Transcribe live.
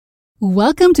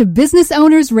Welcome to Business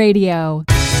Owners Radio.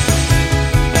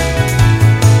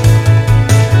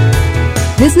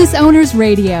 Business Owners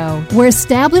Radio, where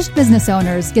established business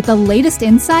owners get the latest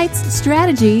insights,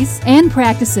 strategies, and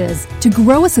practices to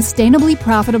grow a sustainably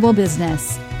profitable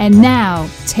business. And now,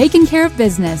 taking care of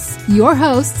business, your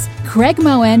hosts, Craig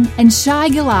Moen and Shai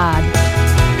Gilad.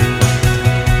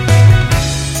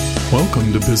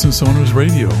 Welcome to Business Owners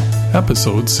Radio,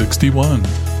 episode 61.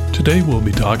 Today we'll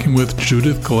be talking with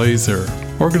Judith Glaser,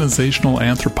 organizational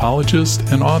anthropologist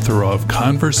and author of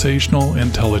Conversational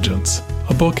Intelligence,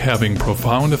 a book having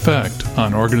profound effect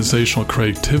on organizational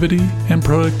creativity and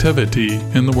productivity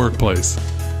in the workplace.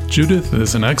 Judith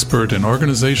is an expert in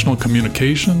organizational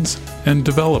communications and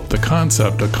developed the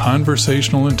concept of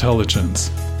conversational intelligence.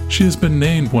 She has been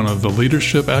named one of the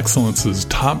Leadership Excellence's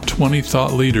top 20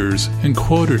 thought leaders and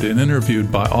quoted and interviewed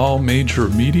by all major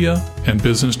media and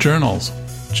business journals.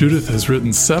 Judith has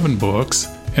written 7 books,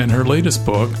 and her latest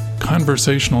book,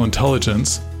 Conversational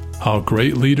Intelligence, How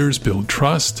Great Leaders Build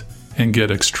Trust and Get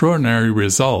Extraordinary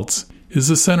Results, is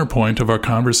the center point of our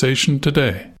conversation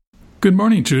today. Good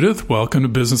morning, Judith. Welcome to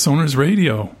Business Owners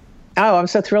Radio. Oh, I'm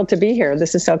so thrilled to be here.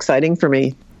 This is so exciting for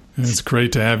me. It's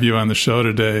great to have you on the show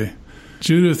today.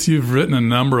 Judith, you've written a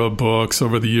number of books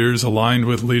over the years aligned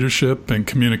with leadership and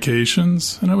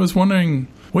communications, and I was wondering,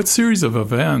 what series of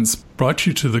events brought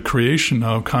you to the creation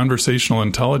of Conversational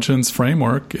Intelligence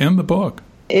Framework and the book?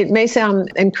 It may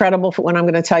sound incredible when I'm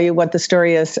going to tell you what the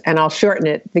story is, and I'll shorten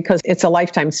it because it's a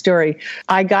lifetime story.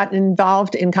 I got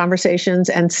involved in conversations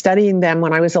and studying them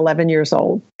when I was 11 years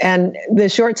old. And the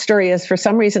short story is, for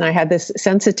some reason, I had this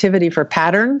sensitivity for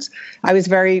patterns. I was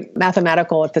very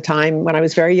mathematical at the time when I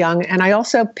was very young. And I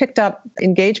also picked up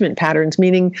engagement patterns,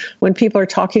 meaning when people are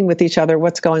talking with each other,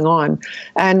 what's going on.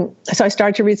 And so I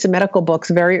started to read some medical books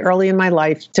very early in my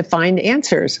life to find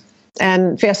answers.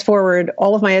 And fast forward,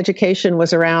 all of my education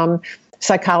was around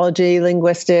psychology,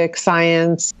 linguistics,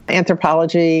 science,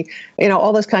 anthropology,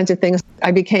 all those kinds of things.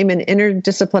 I became an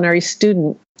interdisciplinary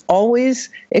student, always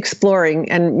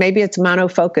exploring, and maybe it's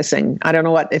monofocusing. I don't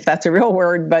know if that's a real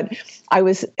word, but I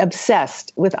was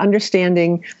obsessed with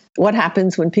understanding what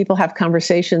happens when people have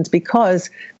conversations, because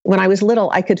when I was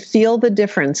little, I could feel the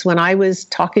difference when I was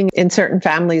talking in certain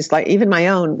families, like even my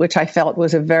own, which I felt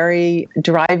was a very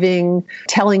driving,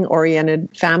 telling-oriented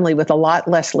family with a lot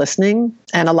less listening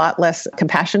and a lot less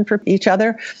compassion for each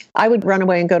other. I would run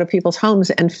away and go to people's homes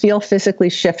and feel physically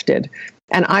shifted.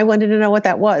 And I wanted to know what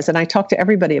that was. And I talked to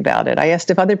everybody about it. I asked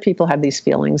if other people had these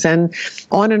feelings. And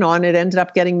on. It ended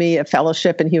up getting me a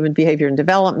fellowship in human behavior and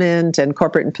development and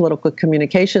corporate and political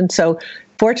communication. So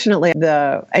fortunately,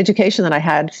 the education that I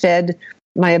had fed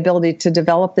my ability to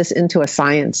develop this into a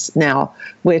science now,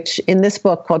 which in this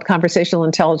book called Conversational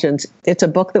Intelligence, it's a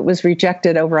book that was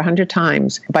rejected over 100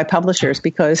 times by publishers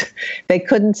because they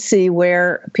couldn't see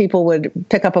where people would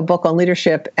pick up a book on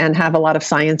leadership and have a lot of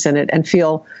science in it and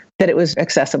feel that it was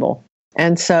accessible.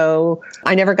 And so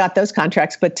I never got those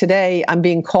contracts, but today I'm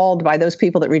being called by those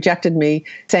people that rejected me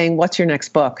saying, what's your next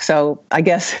book? So I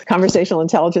guess conversational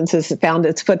intelligence has found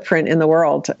its footprint in the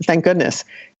world, thank goodness.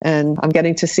 And I'm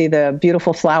getting to see the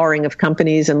beautiful flowering of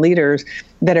companies and leaders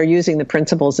that are using the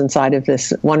principles inside of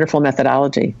this wonderful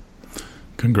methodology.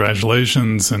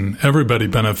 Congratulations, and everybody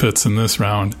benefits in this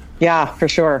round. Yeah, for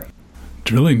sure.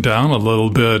 Drilling down a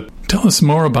little bit, tell us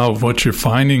more about what your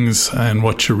findings and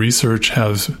what your research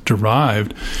has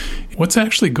derived. What's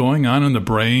actually going on in the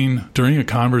brain during a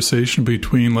conversation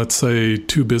between, let's say,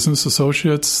 2 business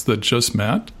associates that just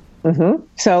met? Mm-hmm.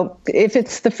 So if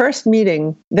it's the first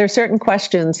meeting, there are certain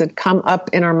questions that come up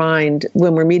in our mind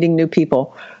when we're meeting new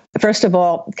people. First of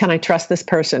all, can I trust this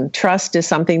person? Trust is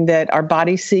something that our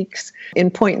body seeks in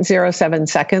 0.07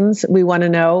 seconds. We want to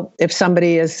know if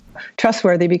somebody is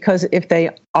trustworthy, because if they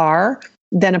are,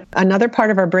 then another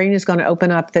part of our brain is going to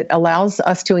open up that allows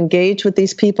us to engage with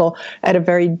these people at a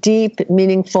very deep,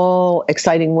 meaningful,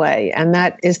 exciting way. And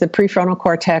that is the prefrontal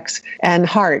cortex and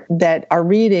heart that are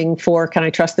reading for, can I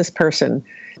trust this person?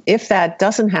 If that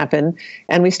doesn't happen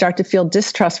and we start to feel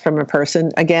distrust from a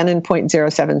person, again, in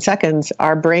 0.07 seconds,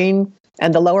 our brain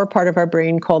and the lower part of our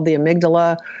brain called the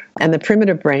amygdala and the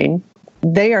primitive brain,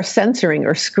 they are censoring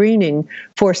or screening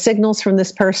for signals from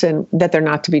this person that they're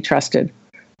not to be trusted.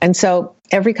 And so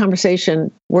every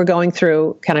conversation we're going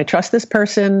through, can I trust this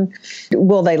person?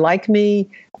 Will they like me?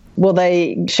 Will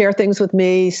they share things with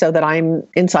me so that I'm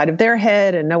inside of their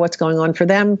head and know what's going on for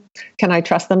them? Can I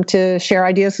trust them to share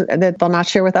ideas that they'll not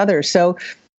share with others? So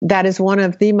that is one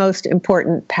of the most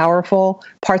important, powerful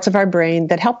parts of our brain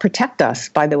that help protect us,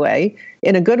 by the way,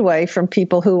 in a good way from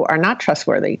people who are not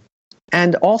trustworthy,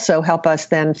 and also help us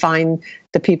then find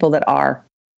the people that are.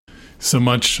 So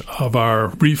much of our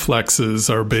reflexes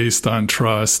are based on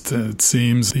trust. It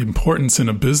seems the importance in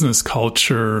a business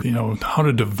culture, how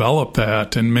to develop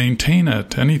that and maintain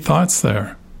it. Any thoughts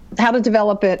there? How to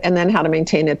develop it and then how to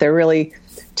maintain it. They're really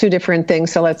two different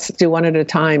things. So let's do one at a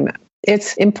time.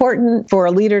 It's important for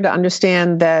a leader to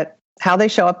understand that how they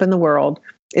show up in the world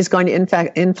is going to in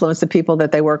fact influence the people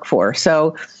that they work for.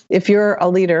 So if you're a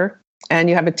leader and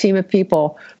you have a team of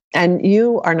people and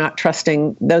you are not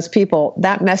trusting those people,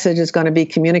 that message is going to be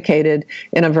communicated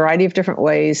in a variety of different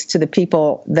ways to the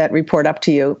people that report up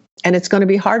to you. And it's going to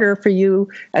be harder for you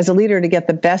as a leader to get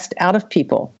the best out of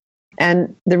people.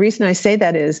 And the reason I say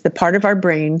that is the part of our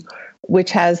brain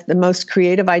which has the most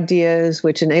creative ideas,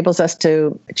 which enables us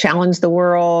to challenge the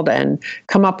world and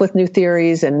come up with new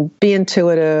theories and be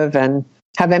intuitive and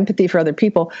have empathy for other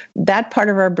people, that part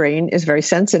of our brain is very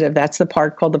sensitive. That's the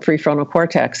part called the prefrontal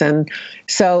cortex. And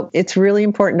so it's really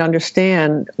important to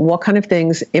understand what kind of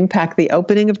things impact the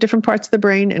opening of different parts of the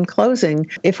brain and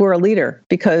closing if we're a leader,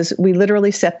 because we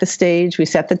literally set the stage, we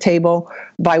set the table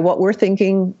by what we're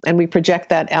thinking, and we project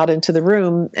that out into the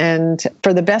room. And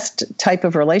for the best type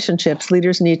of relationships,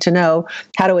 leaders need to know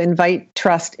how to invite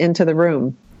trust into the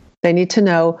room. They need to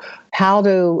know how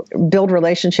to build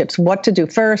relationships, what to do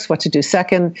first, what to do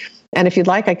second. And if you'd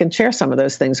like, I can share some of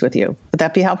those things with you. Would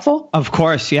that be helpful? Of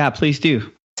course. Yeah, please do.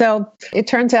 So it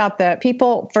turns out that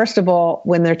people, first of all,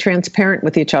 when they're transparent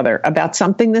with each other about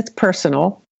something that's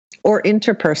personal or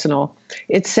interpersonal,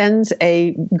 it sends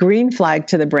a green flag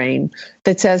to the brain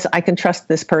that says, I can trust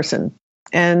this person.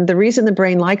 And the reason the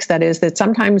brain likes that is that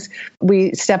sometimes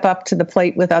we step up to the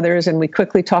plate with others and we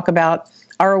quickly talk about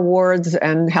our awards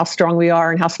and how strong we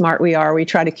are and how smart we are. We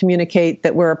try to communicate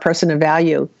that we're a person of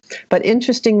value. But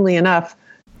interestingly enough,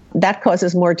 that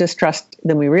causes more distrust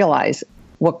than we realize.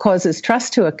 What causes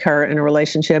trust to occur in a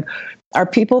relationship are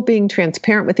people being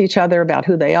transparent with each other about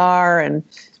who they are and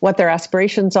what their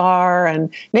aspirations are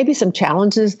and maybe some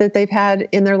challenges that they've had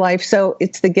in their life. So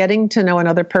it's the getting to know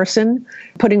another person,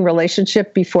 putting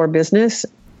relationship before business,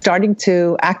 starting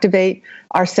to activate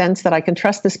our sense that I can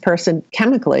trust this person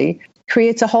chemically,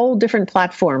 creates a whole different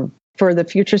platform for the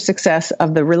future success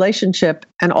of the relationship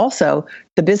and also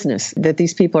the business that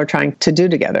these people are trying to do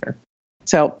together.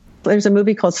 So there's a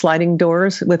movie called Sliding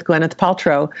Doors with Gwyneth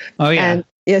Paltrow. Oh, yeah. And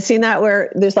you've seen that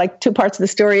where there's like two parts of the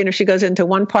story, and if she goes into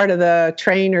one part of the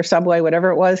train or subway, whatever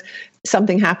it was,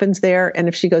 something happens there. And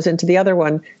if she goes into the other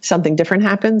one, something different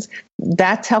happens.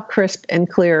 That's how crisp and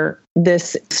clear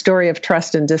this story of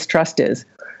trust and distrust is.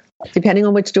 Depending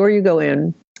on which door you go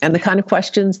in and the kind of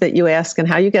questions that you ask and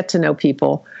how you get to know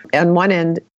people, on one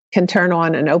end can turn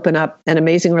on and open up an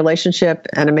amazing relationship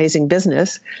and amazing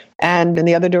business. And then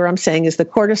the other door I'm saying is the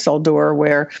cortisol door,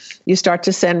 where you start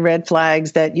to send red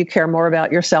flags that you care more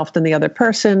about yourself than the other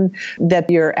person, that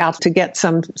you're out to get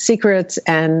some secrets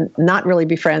and not really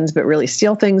be friends, but really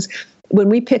steal things. When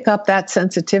we pick up that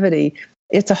sensitivity,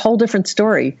 it's a whole different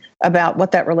story about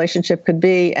what that relationship could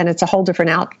be. And it's a whole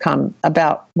different outcome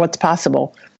about what's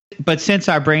possible. But since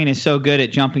our brain is so good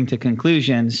at jumping to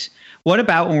conclusions, what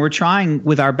about when we're trying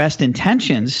with our best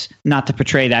intentions not to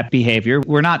portray that behavior?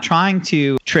 We're not trying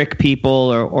to trick people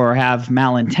or have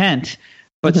malintent,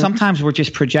 but sometimes we're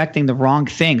just projecting the wrong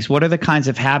things. What are the kinds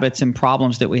of habits and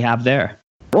problems that we have there?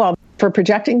 Well, for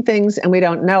projecting things and we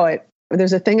don't know it,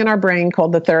 there's a thing in our brain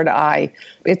called the third eye.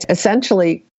 It's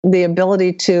essentially the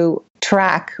ability to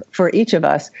track for each of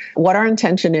us what our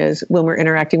intention is when we're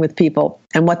interacting with people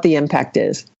and what the impact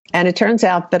is. And it turns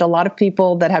out that a lot of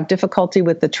people that have difficulty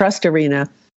with the trust arena,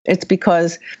 it's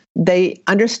because they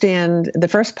understand the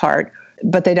first part,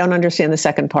 but they don't understand the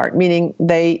second part, meaning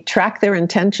they track their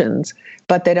intentions,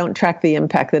 but they don't track the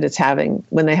impact that it's having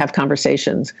when they have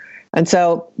conversations. And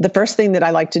so the first thing that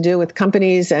I like to do with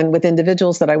companies and with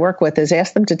individuals that I work with is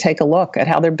ask them to take a look at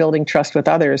how they're building trust with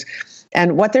others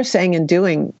and what they're saying and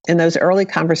doing in those early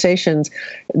conversations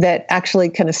that actually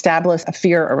can establish a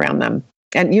fear around them.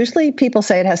 And usually people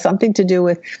say it has something to do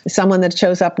with someone that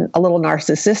shows up a little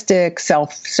narcissistic,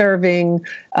 self-serving,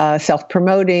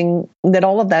 self-promoting, that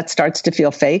all of that starts to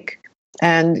feel fake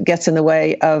and gets in the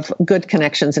way of good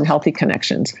connections and healthy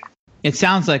connections. It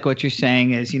sounds like what you're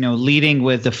saying is, leading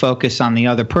with the focus on the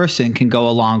other person can go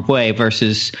a long way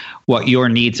versus what your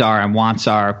needs are and wants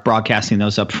are, broadcasting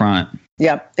those up front.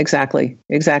 Yep, exactly.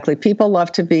 People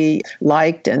love to be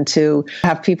liked and to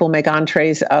have people make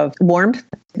entrees of warmth.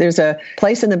 There's a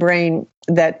place in the brain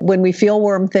that when we feel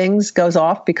warm things goes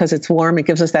off because it's warm. It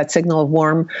gives us that signal of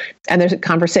warm. And there's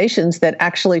conversations that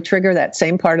actually trigger that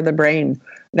same part of the brain,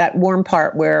 that warm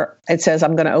part where it says,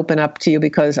 I'm going to open up to you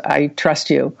because I trust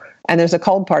you. And there's a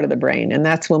cold part of the brain. And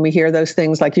that's when we hear those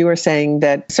things like you were saying,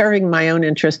 that serving my own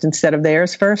interest instead of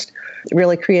theirs first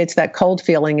really creates that cold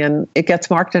feeling, and it gets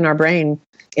marked in our brain.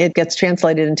 It gets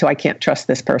translated into, I can't trust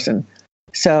this person.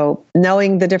 So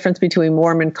knowing the difference between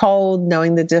warm and cold,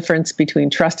 knowing the difference between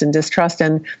trust and distrust,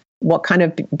 and what kind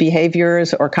of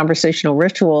behaviors or conversational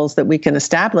rituals that we can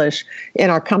establish in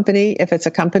our company, if it's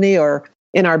a company, or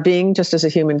in our being just as a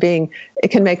human being, it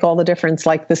can make all the difference.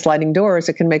 Like the sliding doors,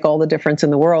 it can make all the difference in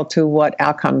the world to what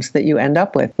outcomes that you end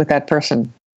up with that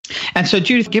person. And so,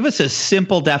 Judith, give us a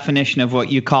simple definition of what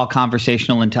you call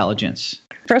conversational intelligence.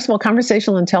 First of all,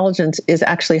 conversational intelligence is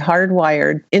actually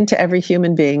hardwired into every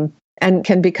human being and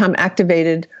can become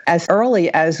activated as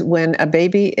early as when a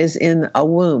baby is in a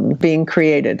womb being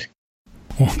created.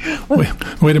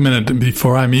 Wait a minute.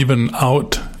 Before I'm even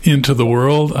out into the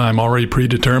world, I'm already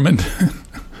predetermined?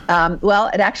 Well,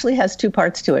 it actually has two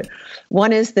parts to it.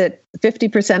 One is that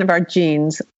 50% of our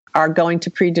genes are going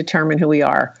to predetermine who we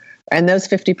are. And those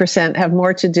 50% have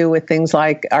more to do with things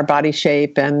like our body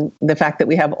shape and the fact that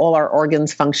we have all our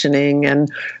organs functioning,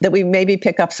 and that we maybe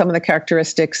pick up some of the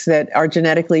characteristics that are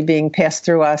genetically being passed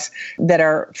through us that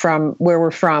are from where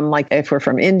we're from. Like if we're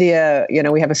from India,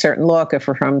 we have a certain look. If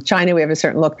we're from China, we have a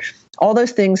certain look. All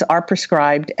those things are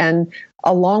prescribed. And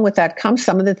along with that comes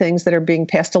some of the things that are being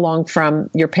passed along from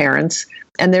your parents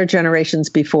and their generations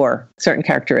before, certain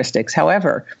characteristics.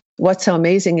 However, what's so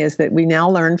amazing is that we now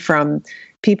learn from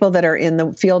people that are in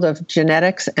the field of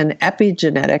genetics and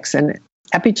epigenetics, and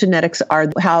epigenetics are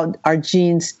how our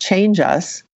genes change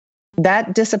us.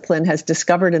 That discipline has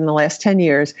discovered in the last 10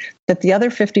 years that the other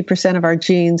 50% of our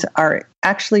genes are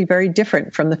actually very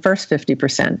different from the first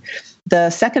 50%.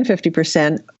 The second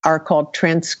 50% are called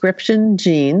transcription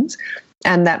genes,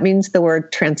 and that means the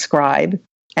word transcribe.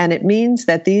 And it means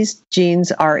that these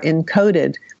genes are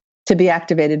encoded to be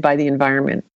activated by the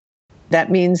environment. That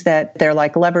means that they're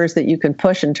like levers that you can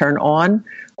push and turn on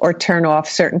or turn off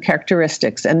certain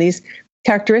characteristics. And these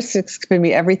characteristics can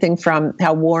be everything from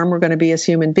how warm we're going to be as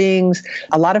human beings.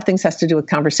 A lot of things has to do with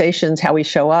conversations, how we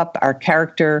show up, our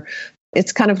character.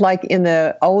 It's kind of like in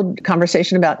the old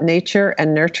conversation about nature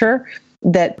and nurture,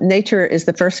 that nature is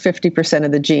the first 50%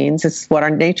 of the genes. It's what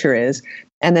our nature is.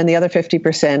 And then the other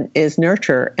 50% is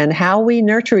nurture. And how we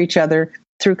nurture each other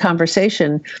through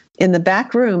conversation in the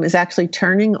back room is actually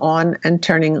turning on and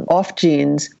turning off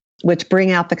genes, which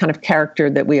bring out the kind of character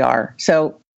that we are.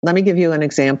 So let me give you an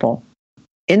example.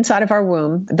 Inside of our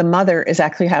womb, the mother is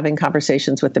actually having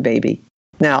conversations with the baby.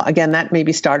 Now, again, that may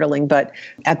be startling, but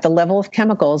at the level of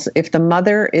chemicals, if the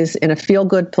mother is in a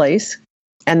feel-good place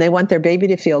and they want their baby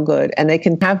to feel good, and they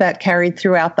can have that carried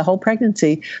throughout the whole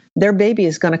pregnancy, their baby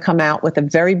is going to come out with a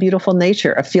very beautiful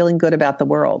nature of feeling good about the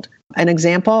world. An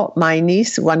example, my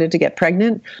niece wanted to get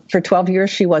pregnant. For 12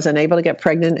 years, she wasn't able to get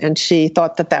pregnant, and she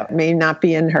thought that may not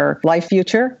be in her life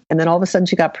future. And then all of a sudden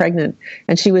she got pregnant,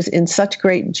 and she was in such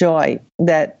great joy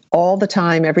that all the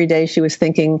time, every day, she was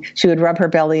thinking, she would rub her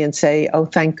belly and say, oh,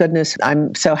 thank goodness,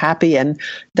 I'm so happy. And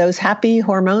those happy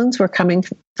hormones were coming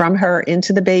from her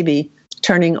into the baby,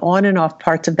 turning on and off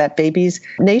parts of that baby's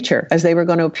nature as they were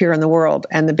going to appear in the world.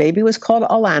 And the baby was called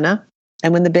Alana.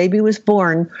 And when the baby was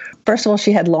born, first of all,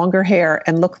 she had longer hair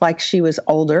and looked like she was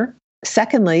older.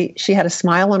 Secondly, she had a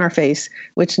smile on her face,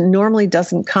 which normally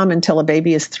doesn't come until a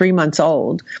baby is 3 months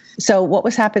old. So what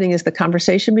was happening is the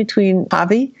conversation between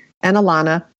Javi and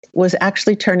Alana was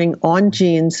actually turning on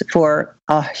genes for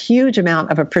a huge amount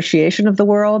of appreciation of the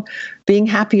world, being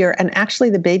happier, and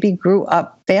actually the baby grew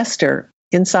up faster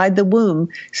inside the womb.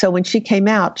 So when she came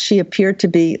out, she appeared to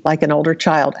be like an older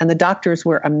child, and the doctors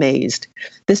were amazed.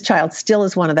 This child still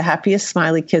is one of the happiest,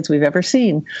 smiley kids we've ever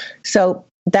seen. So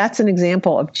that's an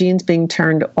example of genes being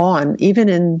turned on, even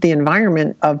in the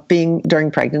environment of being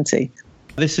during pregnancy.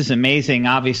 This is amazing,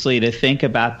 obviously, to think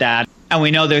about that. And we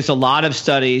know there's a lot of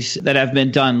studies that have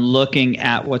been done looking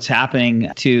at what's happening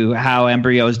to how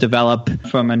embryos develop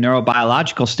from a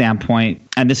neurobiological standpoint.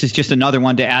 And this is just another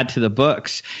one to add to the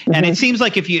books. Mm-hmm. And it seems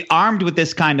like if you're armed with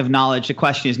this kind of knowledge, the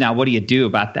question is now, what do you do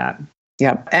about that?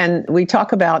 Yeah. And we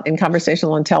talk about in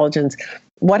conversational intelligence,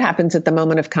 what happens at the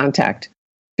moment of contact.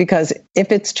 Because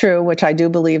if it's true, which I do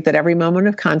believe that every moment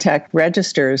of contact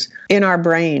registers in our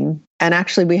brain, and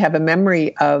actually we have a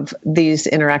memory of these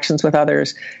interactions with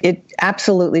others, it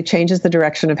absolutely changes the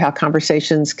direction of how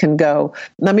conversations can go.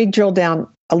 Let me drill down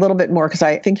a little bit more, because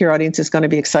I think your audience is going to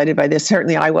be excited by this.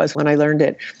 Certainly I was when I learned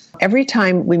it. Every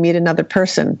time we meet another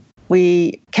person,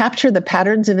 we capture the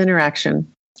patterns of interaction,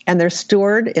 and they're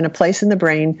stored in a place in the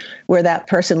brain where that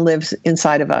person lives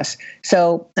inside of us.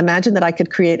 So imagine that I could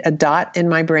create a dot in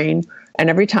my brain, And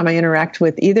every time I interact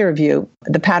with either of you,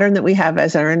 the pattern that we have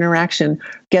as our interaction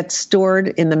gets stored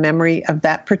in the memory of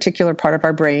that particular part of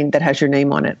our brain that has your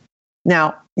name on it.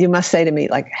 Now, you must say to me,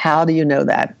 like, how do you know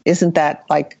that? Isn't that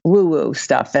like woo-woo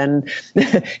stuff? And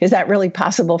is that really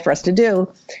possible for us to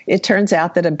do? It turns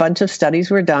out that a bunch of studies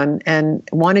were done. And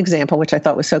one example, which I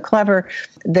thought was so clever,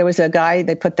 there was a guy,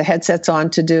 they put the headsets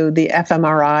on to do the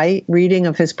fMRI reading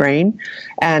of his brain.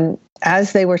 And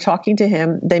as they were talking to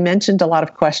him, they mentioned a lot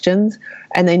of questions.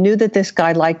 And they knew that this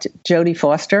guy liked Jodie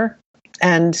Foster.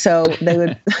 And so they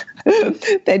would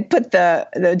they'd put the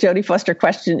Jodie Foster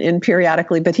question in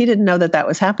periodically, but he didn't know that that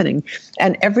was happening.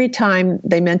 And every time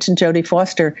they mentioned Jodie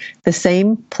Foster, the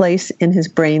same place in his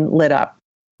brain lit up.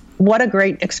 What a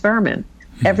great experiment.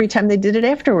 Every time they did it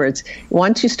afterwards.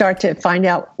 Once you start to find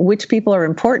out which people are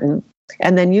important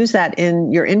and then use that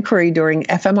in your inquiry during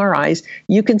fMRIs,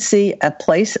 you can see a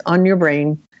place on your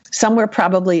brain somewhere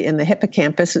probably in the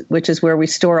hippocampus, which is where we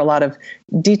store a lot of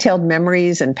detailed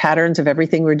memories and patterns of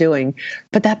everything we're doing.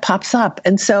 But that pops up.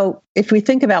 And so if we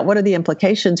think about what are the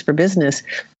implications for business,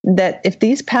 that if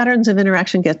these patterns of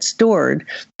interaction get stored,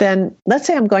 then let's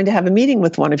say I'm going to have a meeting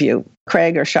with one of you,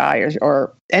 Craig or Shai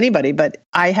or anybody, but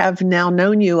I have now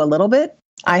known you a little bit.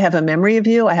 I have a memory of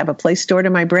you. I have a place stored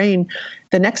in my brain.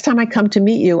 The next time I come to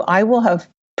meet you, I will have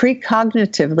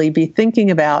precognitively be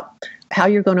thinking about how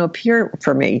you're going to appear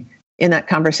for me in that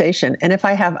conversation. And if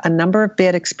I have a number of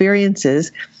bad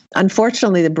experiences,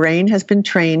 unfortunately, the brain has been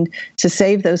trained to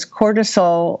save those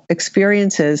cortisol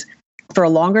experiences for a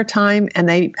longer time, and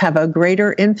they have a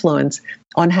greater influence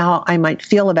on how I might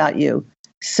feel about you.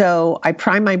 So I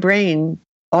prime my brain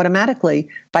automatically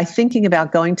by thinking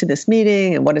about going to this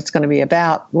meeting and what it's going to be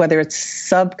about, whether it's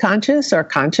subconscious or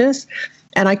conscious.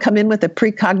 And I come in with a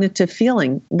precognitive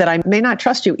feeling that I may not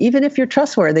trust you, even if you're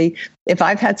trustworthy. If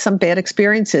I've had some bad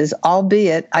experiences,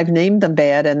 albeit I've named them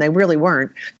bad and they really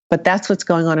weren't, but that's what's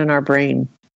going on in our brain.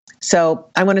 So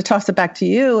I want to toss it back to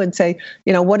you and say,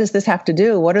 what does this have to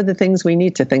do? What are the things we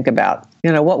need to think about?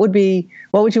 What would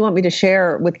you want me to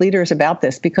share with leaders about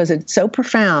this? Because it's so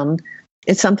profound.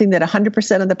 It's something that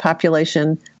 100% of the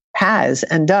population has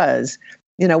and does.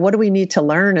 What do we need to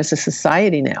learn as a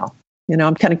society now?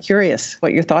 I'm kind of curious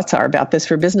what your thoughts are about this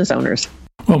for business owners.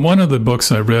 Well, one of the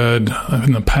books I read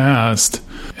in the past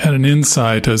had an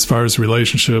insight as far as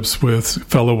relationships with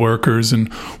fellow workers.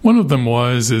 And one of them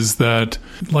is that,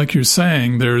 like you're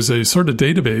saying, there's a sort of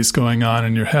database going on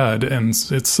in your head. And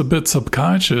it's a bit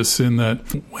subconscious in that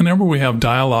whenever we have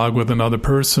dialogue with another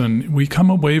person, we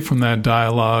come away from that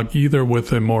dialogue either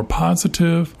with a more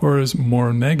positive or a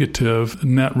more negative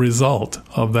net result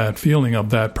of that feeling of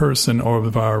that person or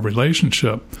of our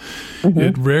relationship. Mm-hmm.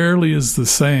 It rarely is the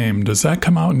same. Does that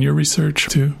come out in your research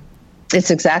too?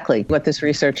 It's exactly what this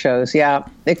research shows. Yeah,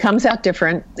 it comes out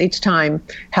different each time.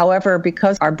 However,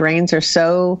 because our brains are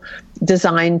so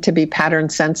designed to be pattern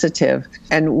sensitive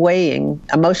and weighing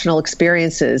emotional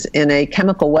experiences in a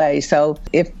chemical way. So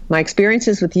if my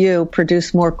experiences with you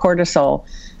produce more cortisol,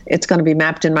 it's going to be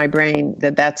mapped in my brain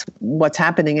that that's what's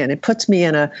happening. And it puts me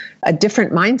in a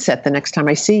different mindset the next time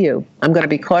I see you. I'm going to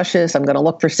be cautious. I'm going to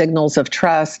look for signals of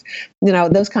trust,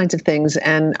 those kinds of things.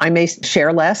 And I may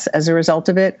share less as a result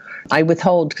of it. I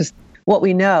withhold because what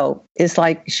we know is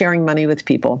like sharing money with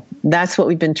people. That's what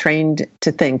we've been trained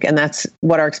to think. And that's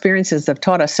what our experiences have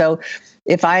taught us. So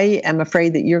if I am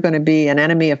afraid that you're going to be an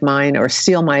enemy of mine or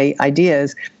steal my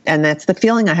ideas, and that's the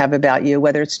feeling I have about you,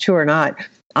 whether it's true or not,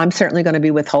 I'm certainly going to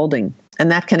be withholding. And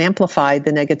that can amplify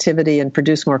the negativity and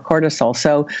produce more cortisol.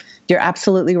 So you're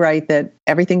absolutely right that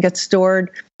everything gets stored.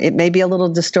 It may be a little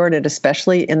distorted,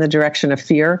 especially in the direction of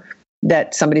fear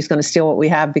that somebody's going to steal what we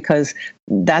have, because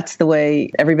that's the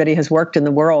way everybody has worked in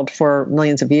the world for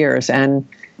millions of years. And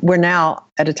we're now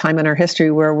at a time in our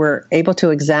history where we're able to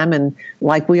examine,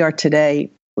 like we are today,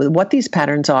 what these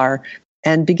patterns are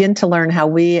and begin to learn how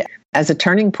we, as a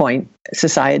turning point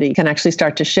society, can actually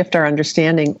start to shift our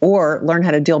understanding or learn how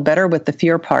to deal better with the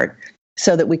fear part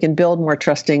so that we can build more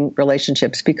trusting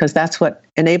relationships, because that's what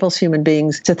enables human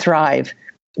beings to thrive.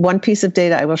 One piece of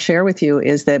data I will share with you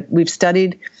is that we've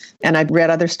studied, and I've read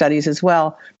other studies as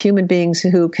well, human beings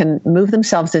who can move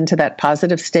themselves into that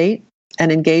positive state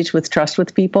and engage with trust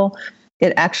with people.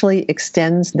 It actually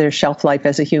extends their shelf life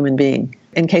as a human being.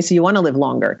 In case you want to live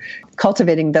longer,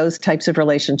 cultivating those types of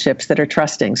relationships that are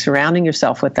trusting, surrounding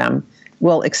yourself with them,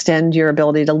 will extend your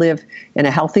ability to live in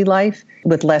a healthy life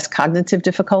with less cognitive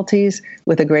difficulties,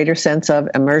 with a greater sense of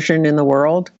immersion in the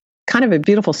world. Kind of a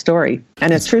beautiful story,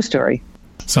 and a true story.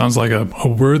 Sounds like a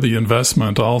worthy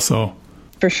investment also.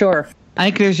 For sure. I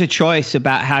think there's a choice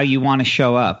about how you want to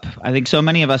show up. I think so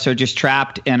many of us are just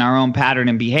trapped in our own pattern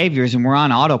and behaviors, and we're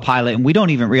on autopilot and we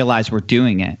don't even realize we're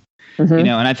doing it.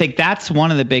 And I think that's one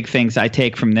of the big things I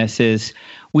take from this is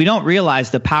we don't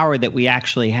realize the power that we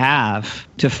actually have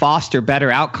to foster better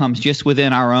outcomes just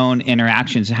within our own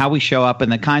interactions, how we show up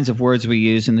and the kinds of words we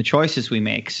use and the choices we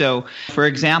make. So, for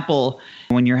example,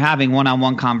 when you're having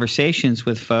one-on-one conversations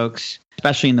with folks,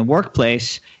 especially in the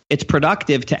workplace, it's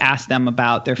productive to ask them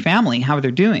about their family, how they're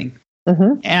doing.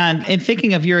 And in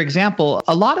thinking of your example,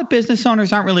 a lot of business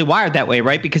owners aren't really wired that way,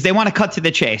 right? Because they want to cut to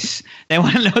the chase. They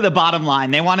want to know the bottom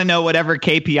line. They want to know whatever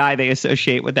KPI they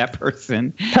associate with that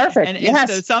person. Perfect. And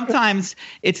so sometimes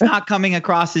it's not coming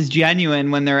across as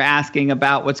genuine when they're asking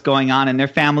about what's going on in their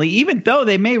family, even though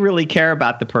they may really care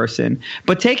about the person.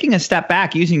 But taking a step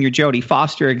back, using your Jodie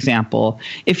Foster example,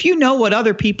 if you know what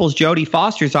other people's Jodie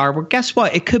Fosters are, well, guess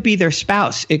what? It could be their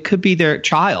spouse. It could be their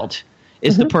child.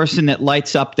 Is the person that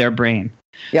lights up their brain.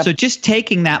 So just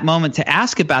taking that moment to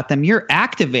ask about them, you're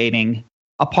activating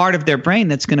a part of their brain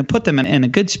that's going to put them in a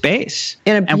good space.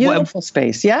 In a beautiful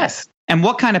space, yes. And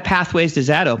what kind of pathways does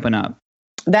that open up?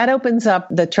 That opens up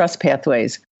the trust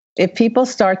pathways. If people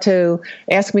start to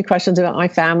ask me questions about my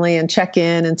family and check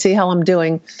in and see how I'm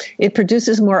doing, it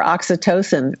produces more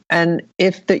oxytocin. And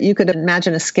if you could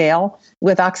imagine a scale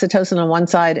with oxytocin on one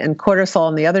side and cortisol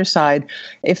on the other side,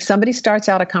 if somebody starts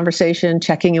out a conversation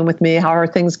checking in with me, how are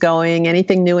things going?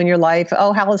 Anything new in your life?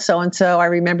 Oh, how is so-and-so? I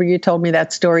remember you told me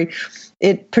that story.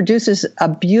 It produces a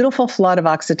beautiful flood of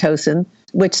oxytocin,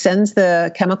 which sends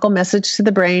the chemical message to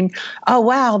the brain. Oh,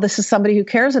 wow, this is somebody who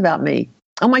cares about me.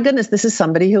 Oh my goodness, this is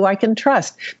somebody who I can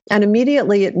trust. And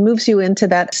immediately it moves you into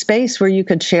that space where you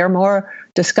could share more,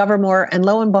 discover more. And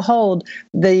lo and behold,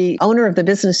 the owner of the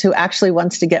business who actually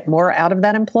wants to get more out of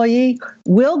that employee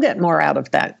will get more out of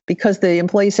that because the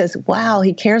employee says, wow,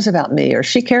 he cares about me or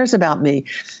she cares about me.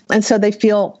 And so they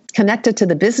feel connected to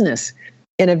the business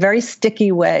in a very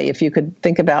sticky way, if you could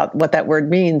think about what that word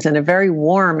means, in a very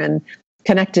warm and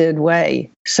connected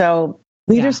way. So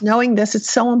leaders knowing this,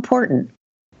 it's so important.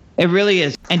 It really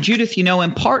is. And Judith,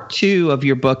 in part 2 of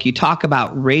your book, you talk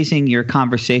about raising your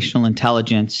conversational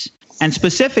intelligence. And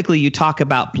specifically, you talk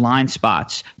about blind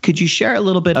spots. Could you share a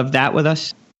little bit of that with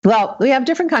us? Well, we have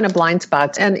different kind of blind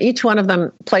spots, and each one of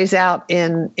them plays out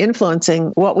in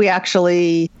influencing what we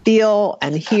actually feel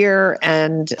and hear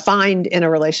and find in a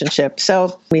relationship.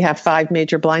 So we have 5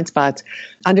 major blind spots.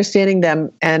 Understanding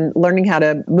them and learning how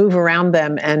to move around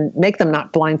them and make them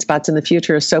not blind spots in the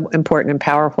future is so important and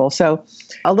powerful. So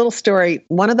a little story.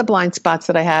 One of the blind spots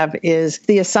that I have is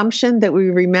the assumption that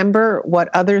we remember what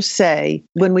others say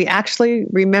when we actually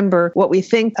remember what we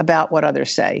think about what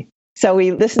others say. So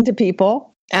we listen to people,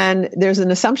 and there's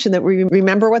an assumption that we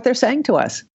remember what they're saying to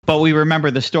us. But we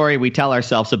remember the story we tell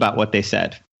ourselves about what they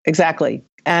said. Exactly.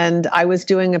 And I was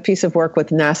doing a piece of work with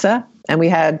NASA, and we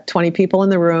had 20 people in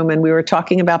the room, and we were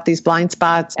talking about these blind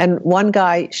spots. And one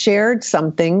guy shared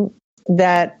something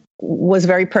that was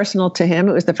very personal to him.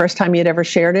 It was the first time he had ever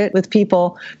shared it with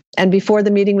people. And before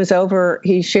the meeting was over,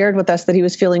 he shared with us that he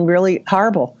was feeling really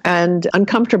horrible and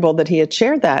uncomfortable that he had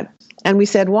shared that. And we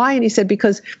said, why? And he said,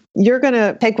 because you're going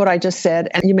to take what I just said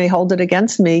and you may hold it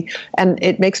against me. And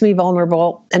it makes me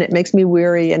vulnerable and it makes me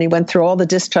weary. And he went through all the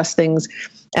distrust things.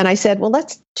 And I said, well,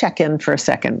 let's check in for a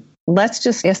second. Let's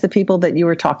just ask the people that you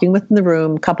were talking with in the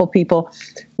room, a couple people,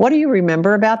 what do you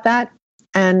remember about that?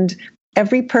 And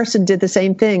every person did the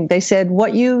same thing. They said,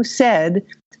 what you said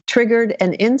triggered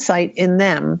an insight in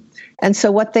them. And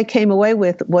so what they came away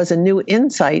with was a new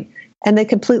insight, and they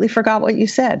completely forgot what you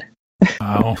said.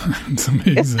 Wow, it's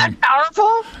amazing. Isn't that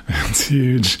powerful? It's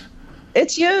huge.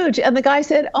 It's huge. And the guy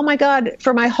said, oh my God,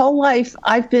 for my whole life,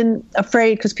 I've been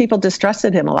afraid, because people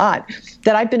distrusted him a lot,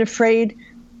 that I've been afraid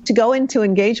to go into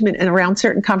engagement and around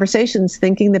certain conversations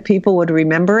thinking that people would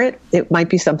remember it. It might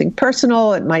be something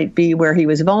personal. It might be where he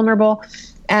was vulnerable.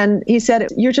 And he said,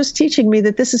 you're just teaching me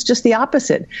that this is just the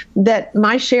opposite, that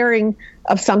my sharing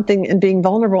of something and being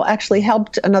vulnerable actually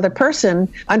helped another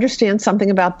person understand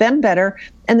something about them better,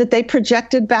 and that they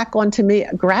projected back onto me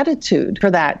gratitude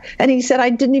for that. And he said, I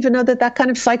didn't even know that that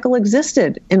kind of cycle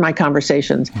existed in my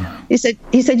conversations. Wow. He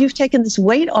said, you've taken this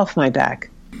weight off my back.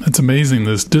 It's amazing,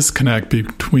 this disconnect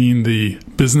between the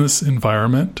business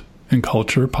environment and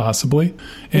culture, possibly,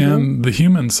 and the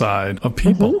human side of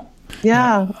people. Mm-hmm.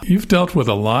 Yeah. You've dealt with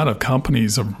a lot of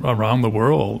companies around the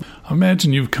world. I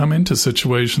imagine you've come into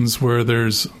situations where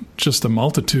there's just a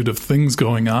multitude of things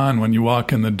going on when you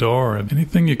walk in the door.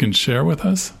 Anything you can share with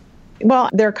us? Well,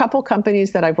 there are a couple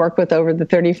companies that I've worked with over the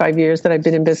 35 years that I've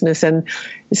been in business, and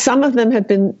some of them have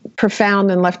been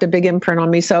profound and left a big imprint on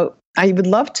me. So I would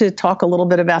love to talk a little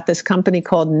bit about this company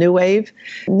called New Wave,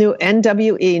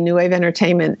 NWE, New Wave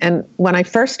Entertainment. And when I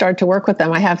first started to work with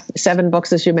them, I have 7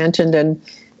 books, as you mentioned, and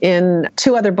in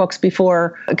 2 other books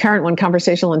before, a current one,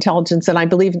 Conversational Intelligence, and I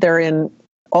believe they're in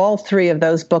all 3 of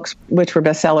those books, which were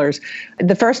bestsellers.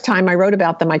 The first time I wrote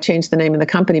about them, I changed the name of the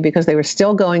company because they were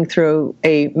still going through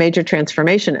a major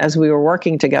transformation as we were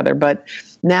working together. But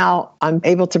now I'm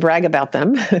able to brag about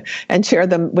them and share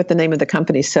them with the name of the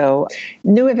company. So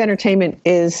New Wave Entertainment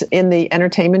is in the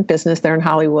entertainment business. They're in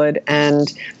Hollywood.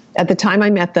 And at the time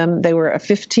I met them, they were a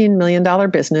 $15 million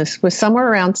business with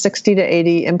somewhere around 60 to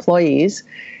 80 employees.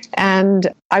 And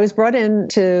I was brought in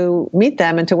to meet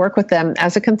them and to work with them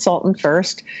as a consultant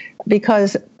first,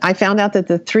 because I found out that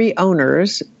the 3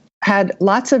 owners had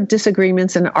lots of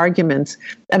disagreements and arguments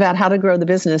about how to grow the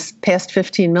business past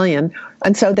 15 million.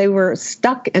 And so they were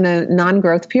stuck in a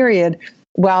non-growth period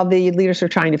while the leaders were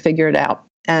trying to figure it out.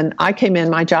 And I came in,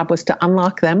 my job was to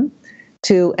unlock them,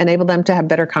 to enable them to have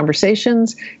better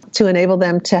conversations, to enable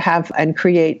them to have and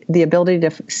create the ability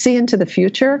to see into the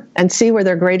future and see where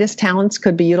their greatest talents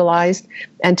could be utilized,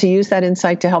 and to use that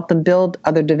insight to help them build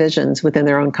other divisions within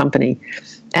their own company.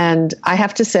 And I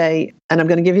have to say, and I'm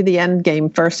going to give you the end game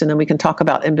first, and then we can talk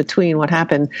about in between what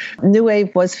happened. New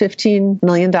Wave was $15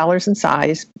 million in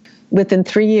size. Within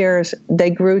 3 years,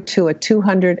 they grew to a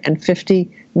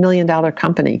 $250 million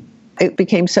company. It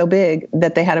became so big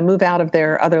that they had to move out of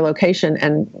their other location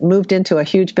and moved into a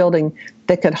huge building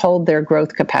that could hold their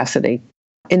growth capacity.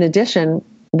 In addition,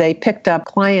 they picked up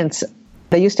clients.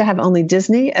 They used to have only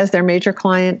Disney as their major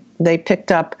client. They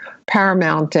picked up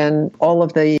Paramount and all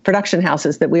of the production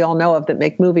houses that we all know of that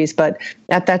make movies. But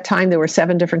at that time, there were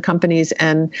 7 different companies,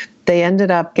 and they ended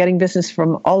up getting business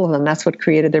from all of them. That's what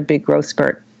created their big growth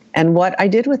spurt. And what I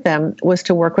did with them was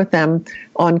to work with them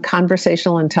on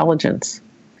conversational intelligence.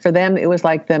 For them, it was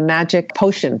like the magic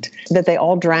potion that they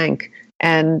all drank.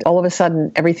 And all of a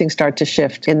sudden, everything started to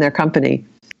shift in their company.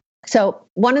 So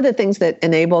one of the things that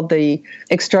enabled the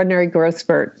extraordinary growth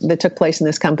spurt that took place in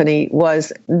this company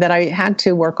was that I had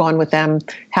to work on with them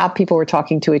how people were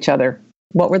talking to each other.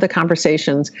 What were the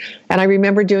conversations? And I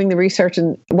remember doing the research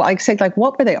and I said, like,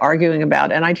 what were they arguing about?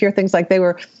 And I'd hear things like they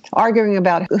were arguing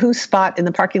about whose spot in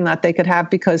the parking lot they could have,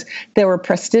 because there were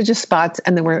prestigious spots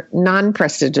and there were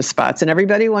non-prestigious spots, and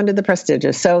everybody wanted the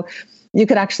prestigious. So you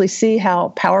could actually see how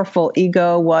powerful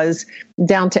ego was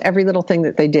down to every little thing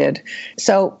that they did.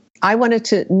 So I wanted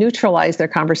to neutralize their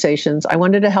conversations. I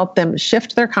wanted to help them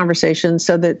shift their conversations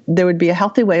so that there would be a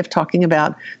healthy way of talking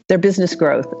about their business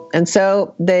growth. And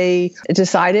so they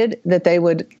decided that they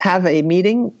would have a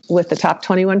meeting with the top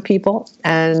 21 people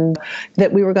and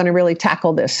that we were going to really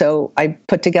tackle this. So I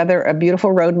put together a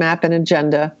beautiful roadmap and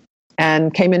agenda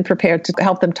and came in prepared to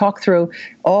help them talk through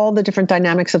all the different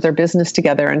dynamics of their business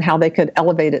together and how they could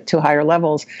elevate it to higher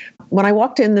levels. When I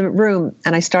walked in the room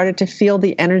and I started to feel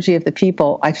the energy of the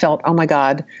people, I felt, oh my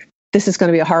God, this is going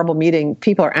to be a horrible meeting.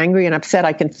 People are angry and upset.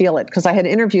 I can feel it, because I had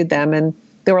interviewed them and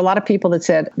there were a lot of people that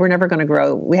said, we're never going to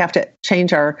grow. We have to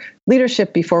change our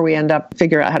leadership before we end up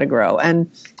figure out how to grow.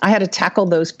 And I had to tackle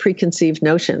those preconceived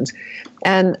notions.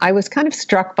 And I was kind of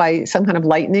struck by some kind of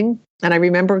lightning. And I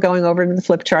remember going over to the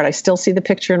flip chart. I still see the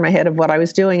picture in my head of what I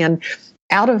was doing. And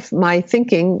out of my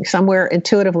thinking, somewhere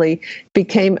intuitively,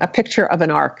 became a picture of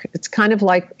an arc. It's kind of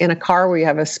like in a car where you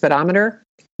have a speedometer.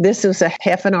 This was a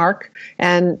half an arc.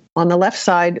 And on the left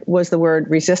side was the word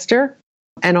resistor.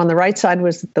 And on the right side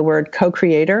was the word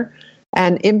co-creator.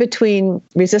 And in between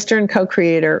resistor and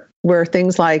co-creator were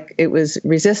things like it was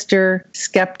resistor,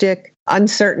 skeptic,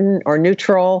 uncertain or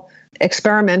neutral,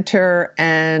 experimenter,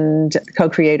 and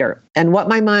co-creator. And what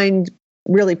my mind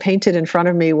really painted in front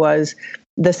of me was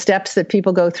the steps that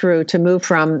people go through to move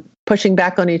from pushing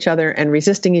back on each other and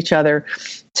resisting each other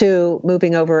to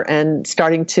moving over and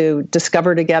starting to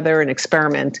discover together and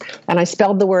experiment. And I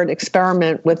spelled the word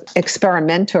experiment with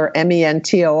experimenter,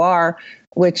 mentor,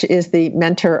 which is the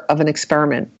mentor of an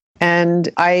experiment. And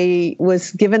I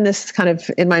was given this kind of,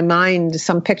 in my mind,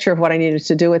 some picture of what I needed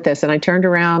to do with this. And I turned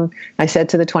around, I said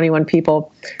to the 21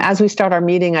 people, as we start our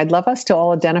meeting, I'd love us to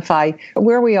all identify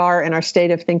where we are in our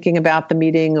state of thinking about the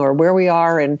meeting, or where we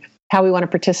are and how we want to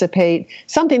participate,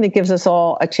 something that gives us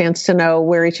all a chance to know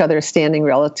where each other is standing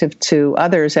relative to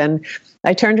others. And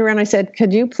I turned around, I said,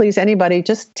 could you please, anybody,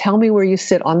 just tell me where you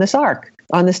sit on this arc,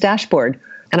 on this dashboard?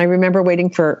 And I remember waiting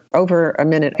for over a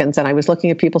minute, and I was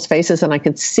looking at people's faces, and I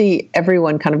could see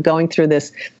everyone kind of going through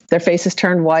this. Their faces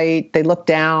turned white. They looked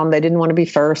down. They didn't want to be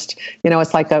first. You know,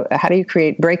 it's like, how do you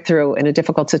create breakthrough in a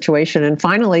difficult situation? And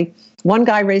finally, one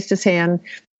guy raised his hand,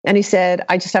 And he said,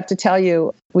 I just have to tell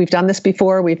you, we've done this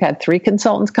before. We've had 3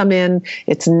 consultants come in.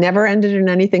 It's never ended in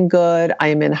anything good. I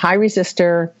am in high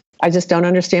resistor. I just don't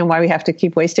understand why we have to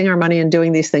keep wasting our money and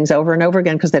doing these things over and over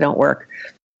again because they don't work.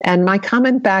 And my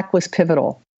comment back was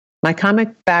pivotal. My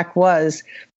comment back was,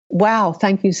 wow,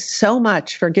 thank you so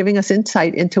much for giving us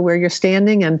insight into where you're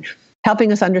standing and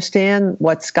helping us understand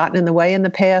what's gotten in the way in the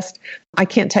past. I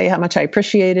can't tell you how much I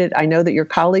appreciate it. I know that your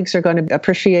colleagues are going to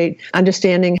appreciate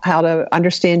understanding how to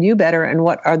understand you better and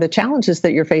what are the challenges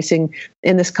that you're facing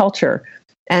in this culture.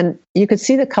 And you could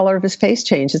see the color of his face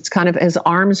change. It's kind of his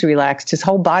arms relaxed, his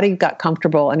whole body got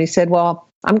comfortable. And he said, well,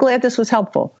 I'm glad this was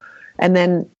helpful. And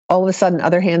then all of a sudden,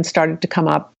 other hands started to come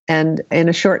up. And in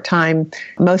a short time,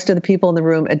 most of the people in the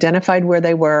room identified where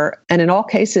they were. And in all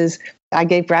cases, I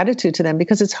gave gratitude to them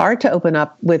because it's hard to open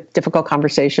up with difficult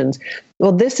conversations.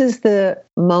 Well, this is the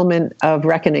moment of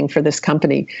reckoning for this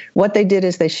company. What they did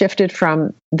is they shifted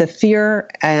from the fear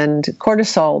and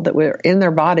cortisol that were in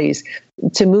their bodies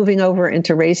to moving over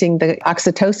into raising the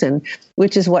oxytocin,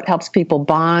 which is what helps people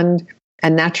bond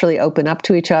and naturally open up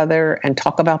to each other and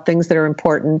talk about things that are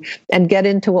important and get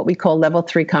into what we call level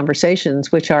 3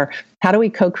 conversations, which are how do we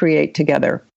co-create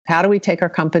together? How do we take our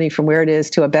company from where it is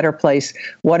to a better place?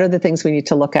 What are the things we need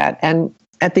to look at? And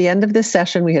at the end of this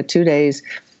session, we had 2 days.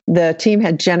 The team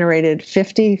had generated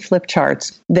 50 flip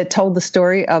charts that told the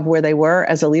story of where they were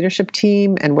as a leadership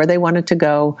team and where they wanted to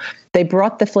go. They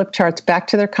brought the flip charts back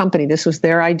to their company. This was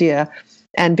their idea.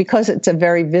 And because it's a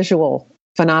very visual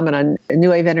phenomenon,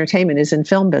 New Wave Entertainment is in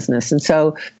film business. And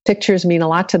so pictures mean a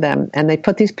lot to them. And they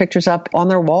put these pictures up on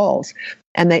their walls.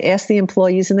 And they asked the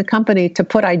employees in the company to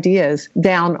put ideas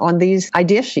down on these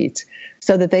idea sheets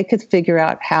so that they could figure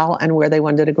out how and where they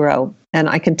wanted to grow. And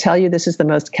I can tell you this is the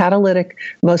most catalytic,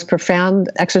 most profound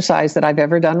exercise that I've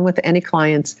ever done with any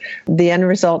clients. The end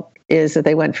result is that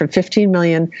they went from 15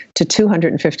 million to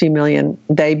 250 million.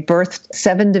 They birthed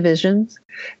 7 divisions.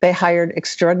 They hired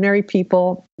extraordinary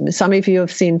people. Some of you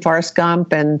have seen Forrest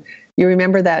Gump, and you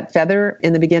remember that feather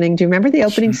in the beginning. Do you remember the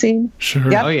opening scene?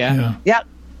 Sure. Yep. Oh, yeah. Yep.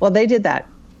 Well, they did that.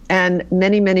 And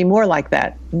many, many more like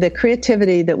that. The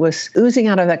creativity that was oozing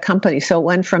out of that company. So it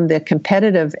went from the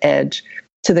competitive edge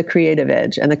to the creative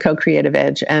edge and the co-creative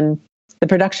edge. And the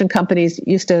production companies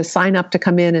used to sign up to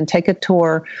come in and take a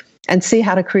tour and see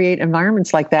how to create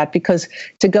environments like that. Because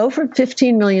to go from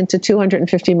 15 million to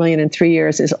 250 million in 3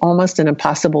 years is almost an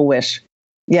impossible wish.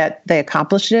 Yet they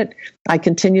accomplished it. I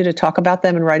continue to talk about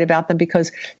them and write about them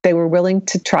because they were willing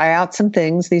to try out some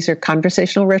things. These are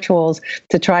conversational rituals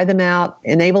to try them out,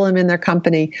 enable them in their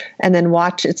company, and then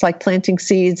watch. It's like planting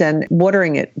seeds and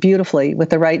watering it beautifully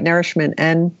with the right nourishment.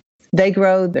 And they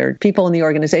grow. Their people in the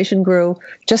organization grew.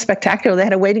 Just spectacular. They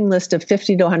had a waiting list of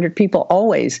 50 to 100 people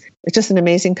always. It's just an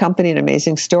amazing company, an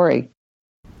amazing story.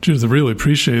 Judith, I really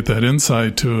appreciate that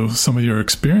insight to some of your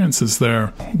experiences there.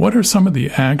 What are some of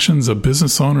the actions a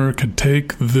business owner could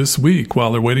take this week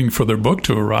while they're waiting for their book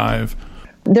to arrive?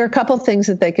 There are a couple of things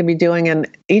that they could be doing, and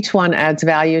each one adds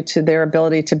value to their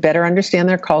ability to better understand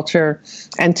their culture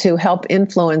and to help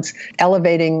influence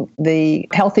elevating the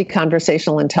healthy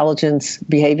conversational intelligence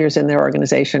behaviors in their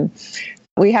organization.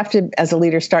 We have to, as a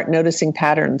leader, start noticing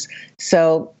patterns.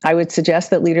 So I would suggest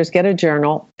that leaders get a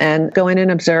journal and go in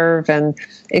and observe and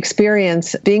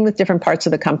experience being with different parts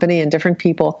of the company and different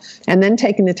people, and then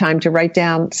taking the time to write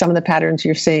down some of the patterns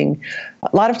you're seeing.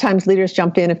 A lot of times leaders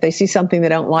jump in if they see something they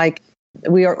don't like.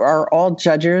 We are all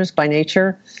judgers by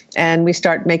nature, and we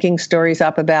start making stories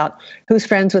up about who's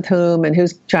friends with whom and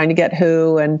who's trying to get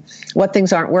who and what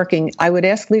things aren't working. I would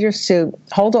ask leaders to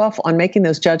hold off on making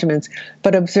those judgments,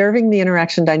 but observing the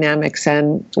interaction dynamics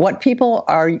and what people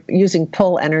are using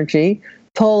pull energy.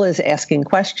 Pull is asking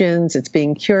questions, it's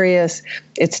being curious,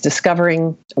 it's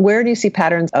discovering. Where do you see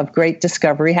patterns of great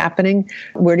discovery happening?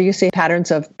 Where do you see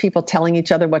patterns of people telling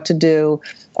each other what to do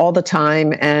all the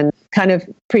time and kind of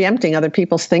preempting other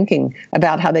people's thinking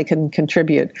about how they can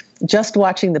contribute? Just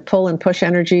watching the pull and push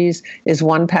energies is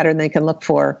one pattern they can look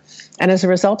for. And as a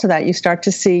result of that, you start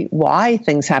to see why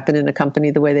things happen in a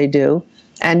company the way they do.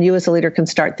 And you as a leader can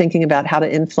start thinking about how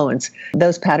to influence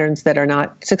those patterns that are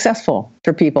not successful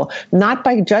for people, not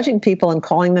by judging people and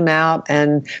calling them out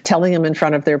and telling them in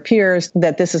front of their peers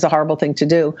that this is a horrible thing to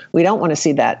do. We don't want to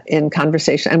see that in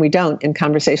conversation, and we don't in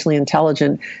conversationally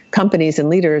intelligent companies and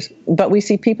leaders, but we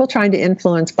see people trying to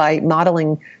influence by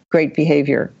modeling great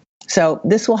behavior. So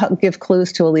this will help give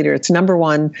clues to a leader. It's number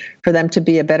one for them to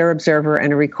be a better observer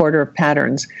and a recorder of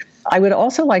patterns. I would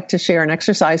also like to share an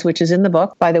exercise, which is in the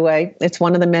book, by the way. It's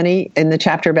one of the many in the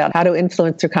chapter about how to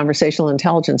influence through conversational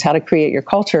intelligence, how to create your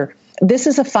culture. This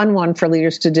is a fun one for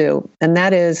leaders to do. And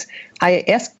that is, I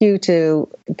ask you to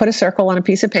put a circle on a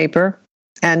piece of paper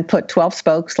and put 12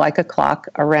 spokes like a clock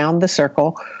around the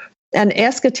circle and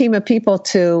ask a team of people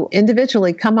to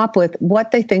individually come up with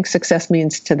what they think success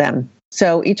means to them.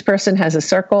 So each person has a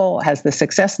circle, has the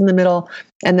success in the middle,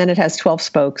 and then it has 12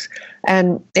 spokes.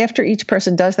 And after each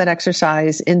person does that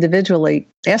exercise individually,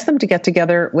 ask them to get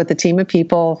together with a team of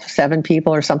people, 7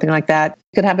 people or something like that.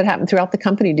 You could have it happen throughout the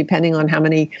company, depending on how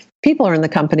many people are in the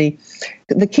company.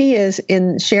 The key is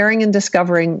in sharing and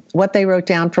discovering what they wrote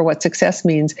down for what success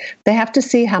means, they have to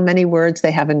see how many words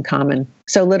they have in common.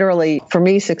 So literally, for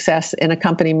me, success in a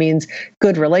company means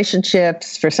good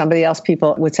relationships. For somebody else,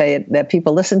 people would say that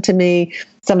people listen to me.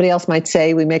 Somebody else might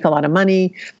say we make a lot of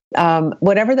money.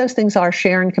 Whatever those things are,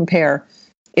 share and compare.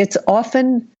 It's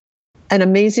often an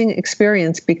amazing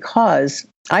experience because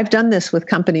I've done this with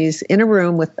companies in a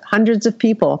room with hundreds of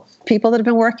people that have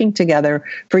been working together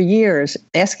for years,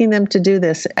 asking them to do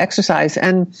this exercise.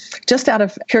 And just out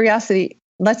of curiosity,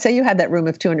 let's say you had that room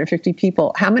of 250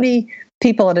 people. How many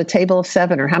people at a table of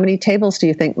 7, or how many tables do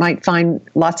you think might find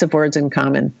lots of words in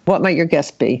common? What might your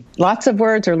guess be? Lots of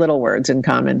words or little words in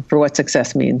common for what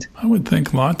success means? I would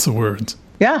think lots of words.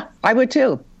 Yeah, I would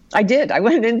too. I did. I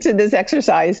went into this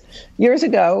exercise years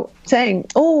ago saying,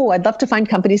 I'd love to find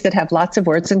companies that have lots of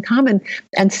words in common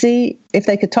and see if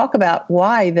they could talk about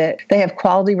why that they have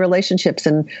quality relationships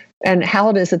and how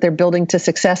it is that they're building to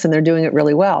success and they're doing it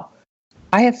really well.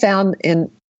 I have found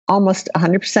in almost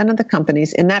 100% of the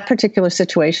companies in that particular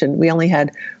situation, we only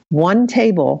had one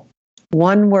table,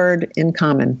 one word in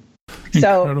common.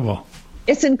 Incredible. So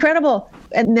it's incredible.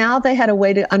 And now they had a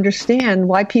way to understand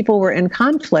why people were in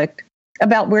conflict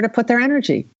about where to put their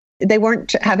energy. They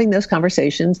weren't having those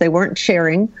conversations. They weren't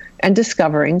sharing and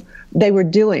discovering. They were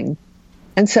doing.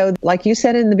 And so, like you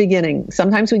said in the beginning,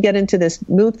 sometimes we get into this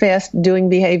move fast doing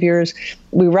behaviors.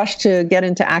 We rush to get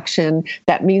into action.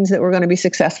 That means that we're going to be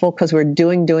successful because we're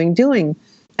doing.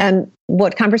 And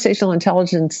what conversational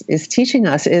intelligence is teaching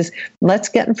us is let's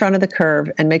get in front of the curve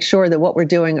and make sure that what we're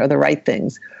doing are the right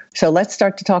things. So let's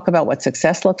start to talk about what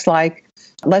success looks like.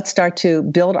 Let's start to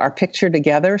build our picture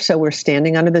together so we're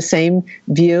standing under the same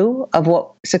view of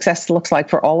what success looks like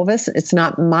for all of us. It's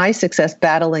not my success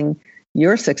battling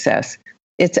your success.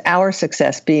 It's our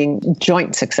success being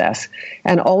joint success.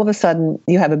 And all of a sudden,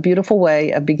 you have a beautiful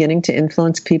way of beginning to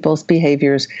influence people's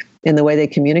behaviors in the way they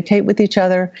communicate with each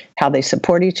other, how they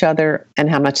support each other, and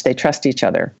how much they trust each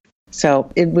other.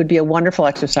 So it would be a wonderful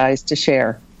exercise to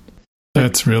share.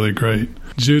 That's really great.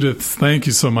 Judith, thank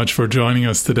you so much for joining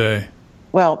us today.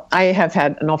 Well, I have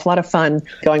had an awful lot of fun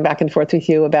going back and forth with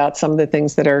you about some of the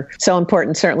things that are so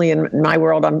important. Certainly in my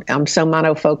world, I'm so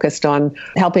mono-focused on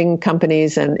helping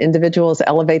companies and individuals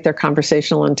elevate their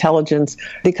conversational intelligence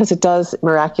because it does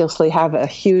miraculously have a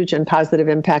huge and positive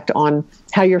impact on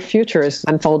how your future is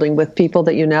unfolding with people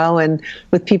that you know and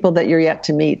with people that you're yet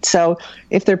to meet. So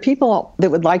if there are people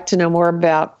that would like to know more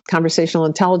about conversational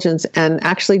intelligence and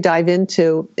actually dive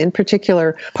into, in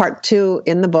particular, part 2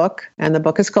 in the book, and the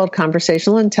book is called Conversational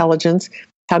Intelligence,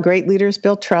 How Great Leaders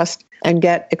Build Trust and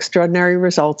Get Extraordinary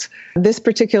Results. This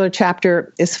particular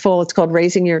chapter is full. It's called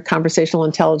Raising Your Conversational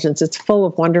Intelligence. It's full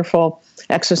of wonderful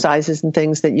exercises and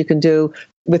things that you can do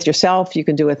with yourself, you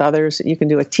can do with others, you can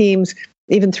do with teams,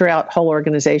 even throughout whole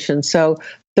organizations. So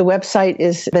the website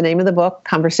is the name of the book,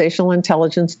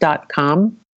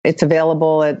 conversationalintelligence.com. It's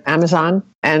available at Amazon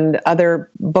and other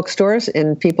bookstores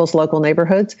in people's local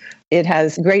neighborhoods. It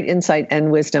has great insight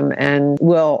and wisdom and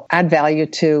will add value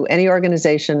to any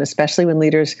organization, especially when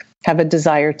leaders have a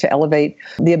desire to elevate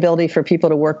the ability for people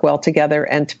to work well together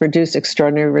and to produce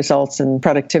extraordinary results and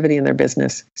productivity in their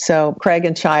business. So, Craig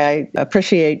and Shai, I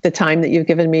appreciate the time that you've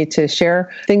given me to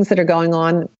share things that are going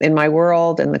on in my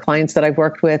world and the clients that I've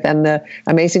worked with and the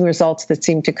amazing results that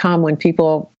seem to come when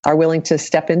people are willing to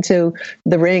step into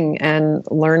the ring and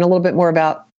learn a little bit more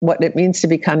about what it means to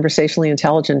be conversationally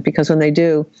intelligent, because when they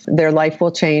do, their life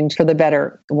will change for the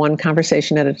better, one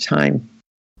conversation at a time.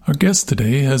 Our guest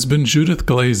today has been Judith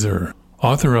Glaser,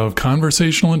 author of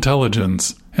Conversational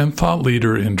Intelligence and thought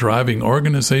leader in driving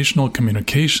organizational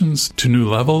communications to new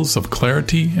levels of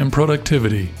clarity and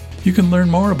productivity. You can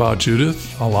learn more about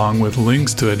Judith, along with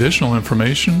links to additional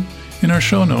information, in our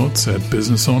show notes at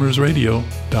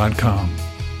businessownersradio.com.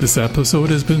 This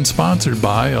episode has been sponsored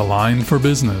by Align for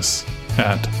Business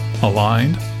at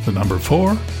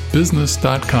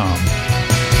aligned4business.com.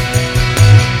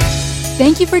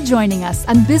 Thank you for joining us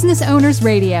on Business Owners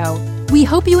Radio. We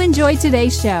hope you enjoyed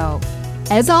today's show.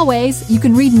 As always, you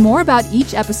can read more about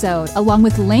each episode along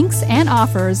with links and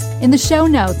offers in the show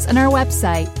notes on our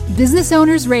website,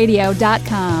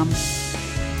 businessownersradio.com.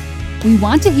 We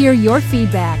want to hear your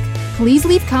feedback. Please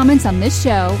leave comments on this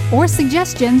show or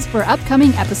suggestions for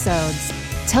upcoming episodes.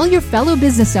 Tell your fellow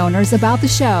business owners about the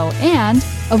show, and,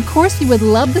 of course, we would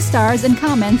love the stars and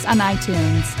comments on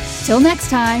iTunes. Till next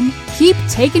time, keep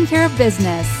taking care of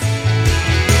business.